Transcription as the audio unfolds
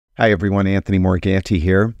Hi everyone, Anthony Morganti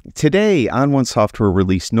here. Today, On1 Software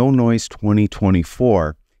released NoNoise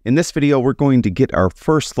 2024. In this video, we're going to get our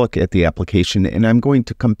first look at the application, and I'm going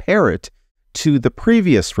to compare it to the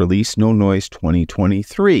previous release, NoNoise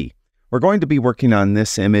 2023. We're going to be working on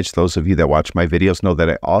this image. Those of you that watch my videos know that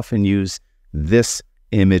I often use this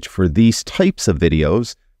image for these types of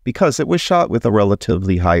videos because it was shot with a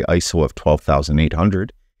relatively high ISO of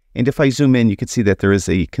 12,800. And if I zoom in, you can see that there is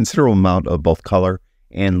a considerable amount of both color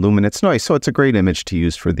and luminance noise. So it's a great image to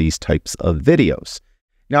use for these types of videos.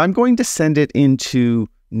 Now I'm going to send it into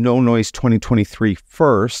NoNoise 2023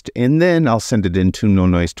 first, and then I'll send it into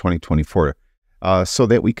NoNoise 2024 so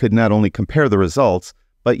that we could not only compare the results,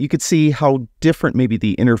 but you could see how different maybe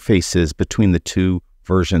the interface is between the two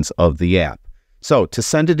versions of the app. So to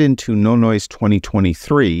send it into NoNoise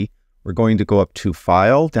 2023, we're going to go up to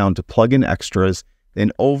File, down to Plugin Extras,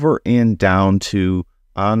 then over and down to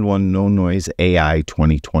On1 NoNoise AI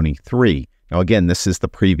 2023. Now again, this is the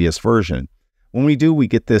previous version. When we do, we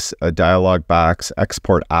get this dialog box,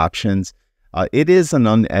 export options. It is an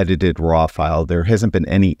unedited raw file. There hasn't been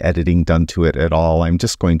any editing done to it at all. I'm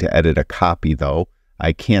just going to edit a copy though.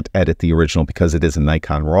 I can't edit the original because it is a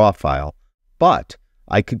Nikon raw file, but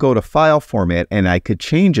I could go to file format and I could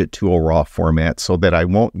change it to a raw format so that I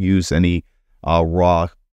won't use any raw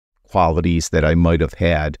qualities that I might have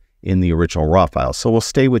had in the original raw file. So we'll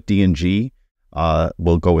stay with DNG.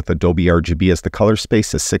 We'll go with Adobe RGB as the color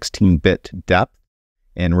space, a 16-bit depth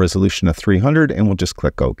and resolution of 300, and we'll just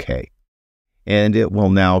click OK. And it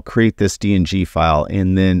will now create this DNG file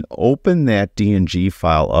and then open that DNG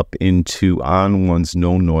file up into On1's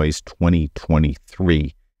NoNoise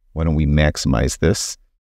 2023. Why don't we maximize this?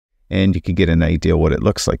 And you can get an idea what it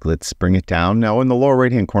looks like. Let's bring it down. Now in the lower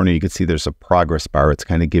right-hand corner, you can see there's a progress bar. It's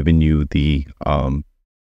kind of giving you the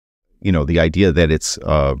the idea that it's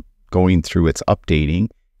going through its updating,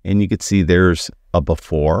 and you can see there's a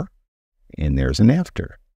before and there's an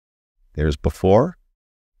after. There's before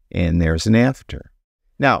and there's an after.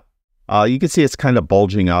 Now, you can see it's kind of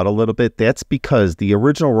bulging out a little bit. That's because the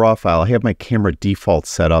original raw file, I have my camera default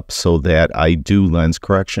set up so that I do lens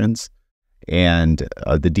corrections, and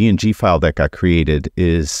the DNG file that got created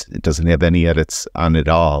it doesn't have any edits on it at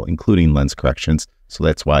all, including lens corrections, so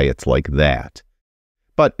that's why it's like that.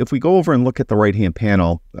 But if we go over and look at the right-hand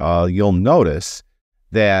panel, you'll notice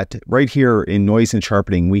that right here in noise and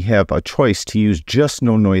sharpening, we have a choice to use just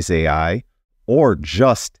NoNoise AI or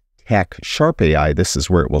just TAC Sharp AI. This is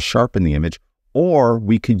where it will sharpen the image, or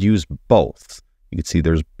we could use both. You can see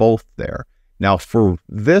there's both there. Now for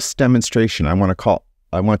this demonstration, I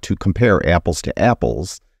want to compare apples to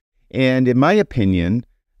apples. And in my opinion,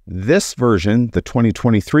 this version, the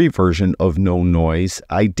 2023 version of NoNoise,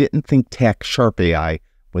 I didn't think TAC Sharp AI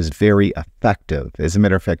was very effective. As a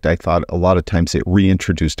matter of fact, I thought a lot of times it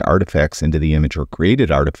reintroduced artifacts into the image or created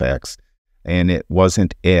artifacts, and it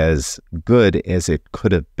wasn't as good as it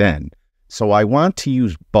could have been. So I want to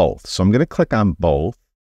use both. So I'm going to click on both,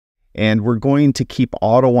 and we're going to keep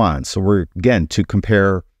auto on. So we're, again, to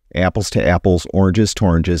compare apples to apples, oranges to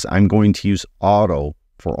oranges, I'm going to use auto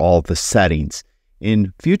for all the settings.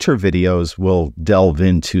 In future videos, we'll delve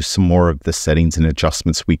into some more of the settings and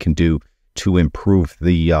adjustments we can do to improve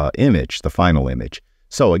the image, the final image.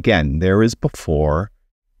 So again, there is before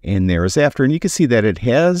and there is after, and you can see that it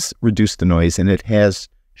has reduced the noise and it has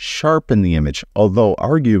sharpened the image, although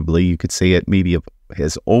arguably you could say it maybe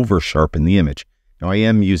has over sharpened the image. Now I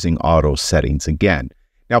am using auto settings again.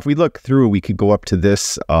 Now if we look through, we could go up to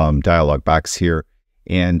this dialog box here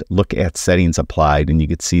and look at settings applied, and you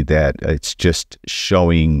can see that it's just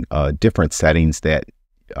showing different settings that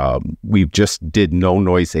we've just did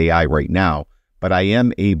NoNoise AI right now, but I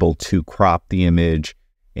am able to crop the image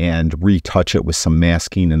and retouch it with some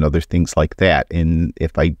masking and other things like that. And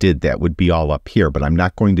if I did, that would be all up here, but I'm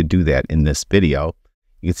not going to do that in this video.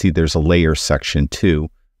 You can see there's a layer section too,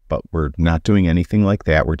 but we're not doing anything like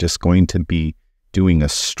that. We're just going to be doing a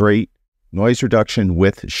straight noise reduction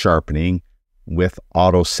with sharpening with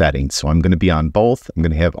auto settings. So I'm going to be on both. I'm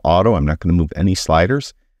going to have auto. I'm not going to move any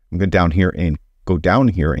sliders. I'm going to go down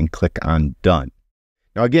here and click on done.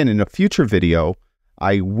 Now again, in a future video,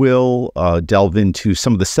 I will delve into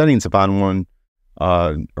some of the settings of On1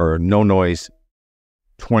 or NoNoise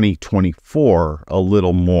 2024 a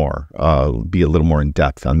little more, be a little more in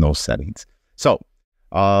depth on those settings. So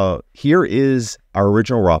here is our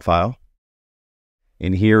original raw file,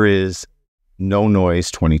 and here is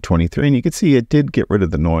NoNoise 2023, and you can see it did get rid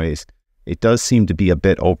of the noise. It does seem to be a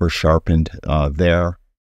bit over sharpened there.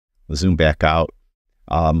 We'll zoom back out.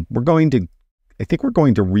 I think we're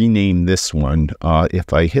going to rename this one.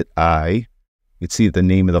 If I hit I, You can see the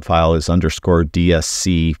name of the file is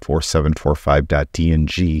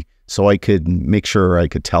 _DSC4745.dng. So I could make sure I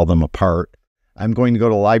could tell them apart. I'm going to go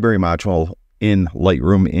to library module in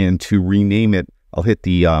Lightroom, and to rename it, I'll hit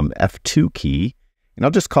the F2 key, and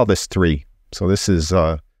I'll just call this 3. So this is,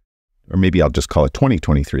 or maybe I'll just call it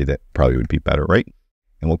 2023. That probably would be better, right?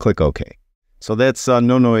 And we'll click OK. So that's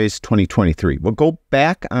NoNoise 2023. We'll go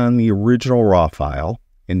back on the original raw file,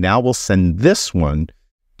 and now we'll send this one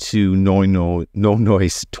to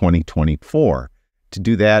NoNoise 2024. To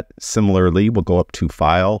do that, similarly, we'll go up to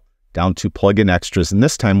File, down to Plugin Extras, and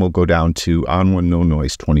this time we'll go down to On1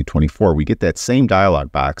 NoNoise 2024. We get that same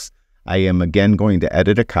dialog box. I am again going to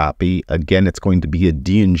edit a copy. Again, it's going to be a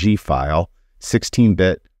DNG file,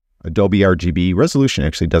 16-bit, Adobe RGB. Resolution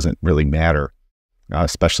actually doesn't really matter,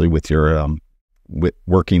 especially with your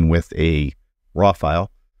working with a raw file,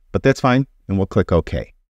 but that's fine, and we'll click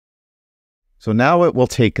OK. So now it will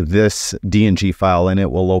take this DNG file and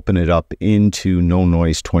it will open it up into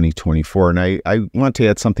NoNoise 2024. And I want to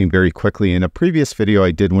add something very quickly. In a previous video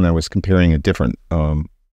I did when I was comparing a different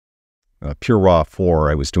Pure Raw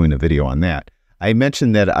 4, I was doing a video on that. I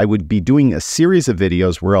mentioned that I would be doing a series of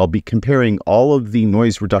videos where I'll be comparing all of the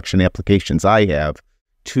noise reduction applications I have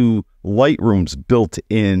to Lightroom's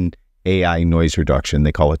built-in AI noise reduction.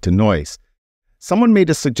 They call it DeNoise. Someone made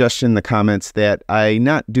a suggestion in the comments that I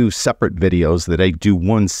not do separate videos, that I do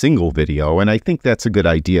one single video, and I think that's a good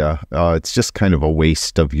idea. It's just kind of a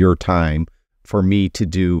waste of your time for me to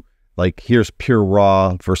do, like, here's Pure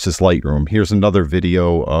Raw versus Lightroom. Here's another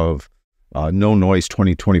video of NoNoise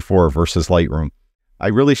 2024 versus Lightroom. I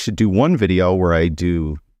really should do one video where I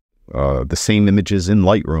do the same images in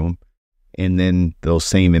Lightroom, and then those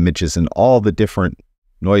same images in all the different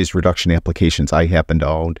noise reduction applications I happen to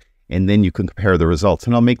own, and then you can compare the results.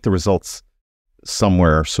 And I'll make the results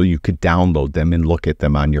somewhere so you could download them and look at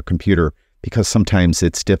them on your computer, because sometimes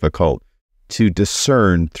it's difficult to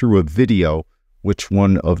discern through a video which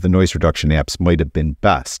one of the noise reduction apps might have been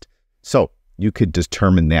best. So you could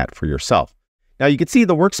determine that for yourself. Now you can see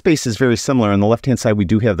the workspace is very similar. On the left-hand side, we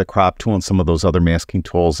do have the crop tool and some of those other masking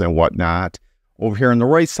tools and whatnot. Over here on the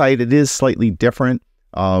right side, it is slightly different.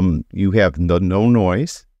 You have the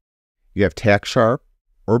NoNoise, you have Tack Sharp,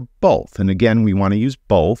 or both. And again, we want to use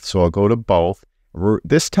both, so I'll go to both.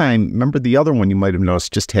 This time, remember the other one you might have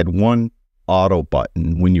noticed just had one auto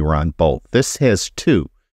button when you were on both. This has 2.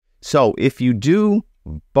 So if you do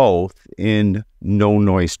both in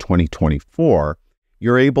NoNoise 2024,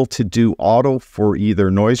 you're able to do auto for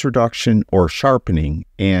either noise reduction or sharpening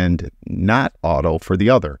and not auto for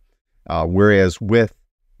the other. Whereas with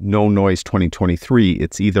NoNoise 2023,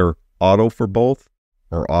 it's either auto for both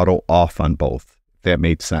or auto off on both, if that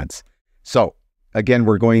made sense. So again,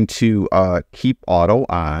 we're going to keep auto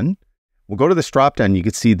on. We'll go to this drop-down. You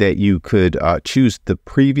can see that you could choose the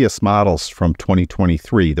previous models from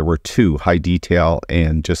 2023. There were 2, high detail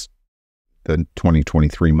and just the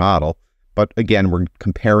 2023 model. But again, we're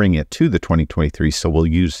comparing it to the 2023, so we'll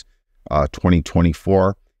use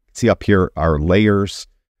 2024. See up here are layers.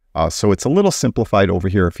 So it's a little simplified over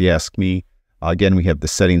here if you ask me. Again, we have the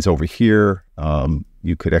settings over here.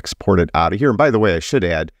 You could export it out of here. And by the way, I should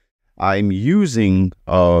add, I'm using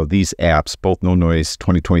these apps, both NoNoise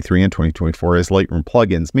 2023 and 2024, as Lightroom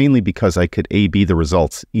plugins, mainly because I could A/B the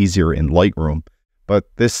results easier in Lightroom. But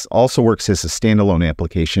this also works as a standalone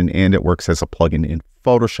application, and it works as a plugin in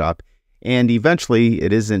Photoshop. And eventually,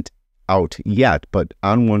 it isn't out yet, but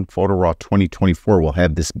On1 Photo Raw 2024 will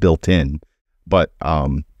have this built in. But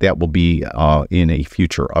that will be in a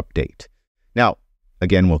future update. Now,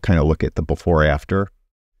 again, we'll kind of look at the before after.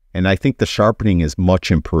 And I think the sharpening is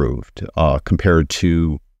much improved compared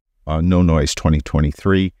to NoNoise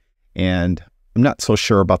 2023. And I'm not so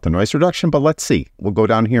sure about the noise reduction, but let's see. We'll go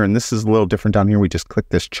down here, and this is a little different down here. We just click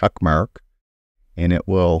this check mark, and it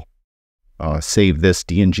will save this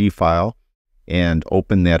DNG file and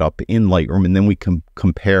open that up in Lightroom. And then we can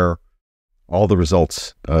compare all the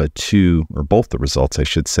results or both the results, I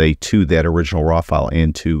should say, to that original raw file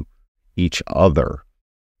and to each other.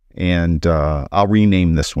 And I'll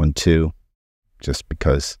rename this one too, just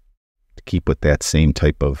because to keep with that same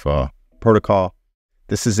type of protocol.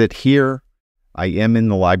 This is it here. I am in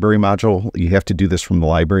the library module. You have to do this from the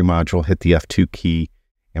library module. Hit the F2 key,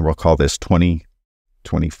 and we'll call this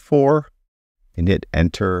 2024 and hit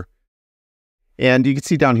enter. And you can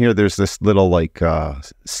see down here, there's this little like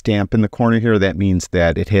stamp in the corner here. That means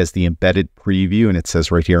that it has the embedded preview, and it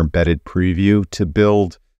says right here, embedded preview. To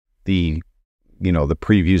build the, the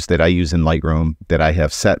previews that I use in Lightroom that I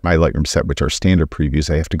have set, my Lightroom set, which are standard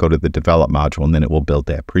previews, I have to go to the develop module, and then it will build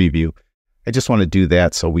that preview. I just want to do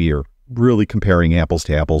that so we are really comparing apples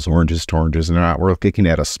to apples, oranges to oranges, and not. We're looking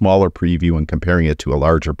at a smaller preview and comparing it to a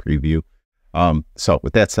larger preview. So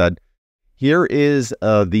with that said, here is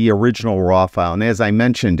the original raw file. And as I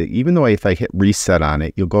mentioned, even though if I hit reset on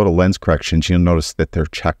it, you'll go to lens corrections, you'll notice that they're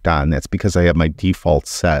checked on. That's because I have my default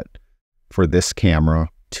set for this camera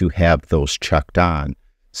to have those checked on.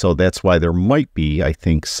 So that's why there might be, I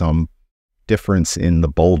think, some difference in the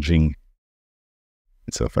bulging.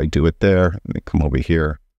 So if I do it there, let me come over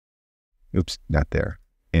here. Oops, not there.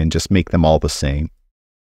 And just make them all the same.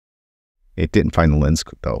 It didn't find the lens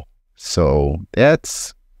though. So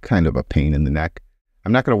that's kind of a pain in the neck.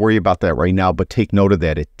 I'm not going to worry about that right now, but take note of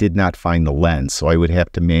that. It did not find the lens. So I would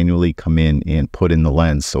have to manually come in and put in the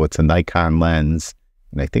lens. So it's a Nikon lens.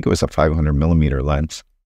 And I think it was a 500mm lens.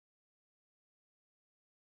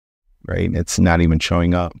 Right? It's not even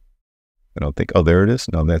showing up. I don't think, oh, there it is.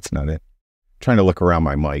 No, that's not it. I'm trying to look around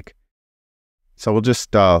my mic. So we'll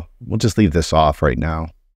just leave this off right now.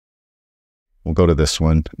 We'll go to this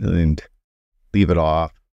one and leave it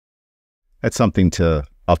off. That's something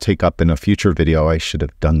I'll take up in a future video. I should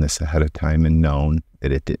have done this ahead of time and known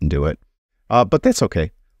that it didn't do it. But that's okay.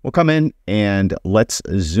 We'll come in and let's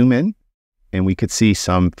zoom in, and we could see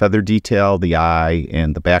some feather detail, the eye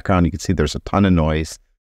and the background. You can see there's a ton of noise.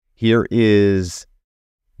 Here is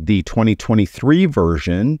the 2023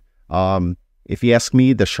 version. If you ask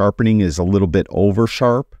me, the sharpening is a little bit over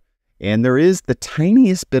sharp, and there is the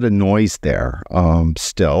tiniest bit of noise there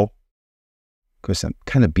still. Because I'm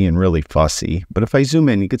kind of being really fussy. But if I zoom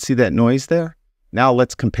in, you can see that noise there. Now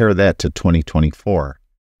let's compare that to 2024.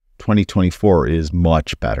 2024 is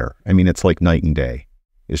much better. I mean, it's like night and day.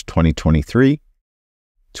 Is 2023,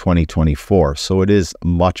 2024. So it is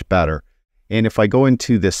much better. And if I go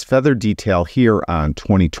into this feather detail here on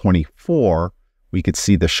 2024, we could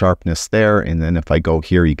see the sharpness there. And then if I go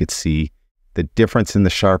here, you could see the difference in the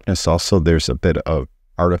sharpness. Also, there's a bit of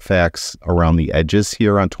artifacts around the edges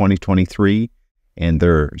here on 2023. And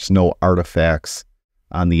there's no artifacts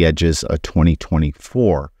on the edges of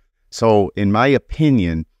 2024. So in my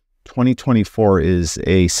opinion, 2024 is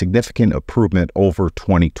a significant improvement over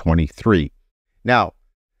 2023. Now,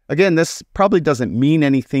 again, this probably doesn't mean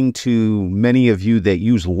anything to many of you that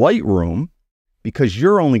use Lightroom, because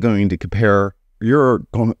you're only going to compare, you're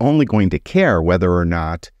only going to care whether or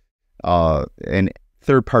not an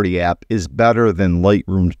third-party app is better than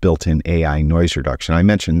Lightroom's built-in AI noise reduction. I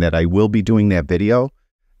mentioned that I will be doing that video.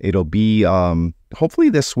 It'll be hopefully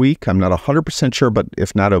this week. I'm not 100% sure, but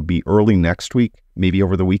if not, it'll be early next week, maybe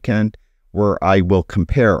over the weekend, where I will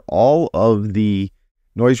compare all of the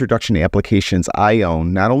noise reduction applications I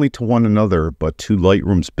own, not only to one another, but to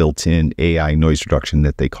Lightroom's built-in AI noise reduction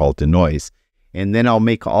that they call denoise. And then I'll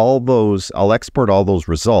make all those, I'll export all those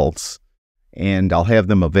results, and I'll have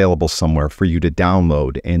them available somewhere for you to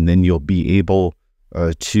download, and then you'll be able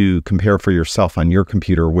to compare for yourself on your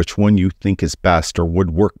computer which one you think is best or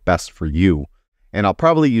would work best for you. And I'll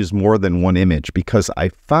probably use more than one image, because I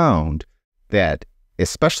found that,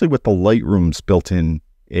 especially with the Lightroom's built-in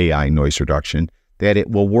AI noise reduction, that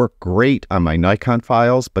it will work great on my Nikon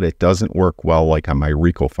files, but it doesn't work well like on my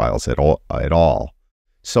Ricoh files at all.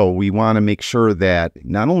 So we want to make sure that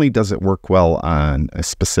not only does it work well on a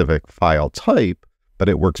specific file type, but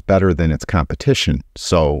it works better than its competition.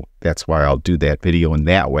 So that's why I'll do that video in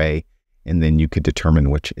that way, and then you could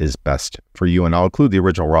determine which is best for you. And I'll include the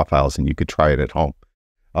original raw files, and you could try it at home.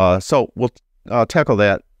 So we'll tackle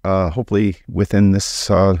that hopefully within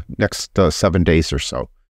this next 7 days or so.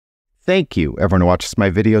 Thank you, everyone who watches my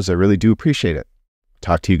videos. I really do appreciate it.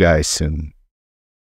 Talk to you guys soon.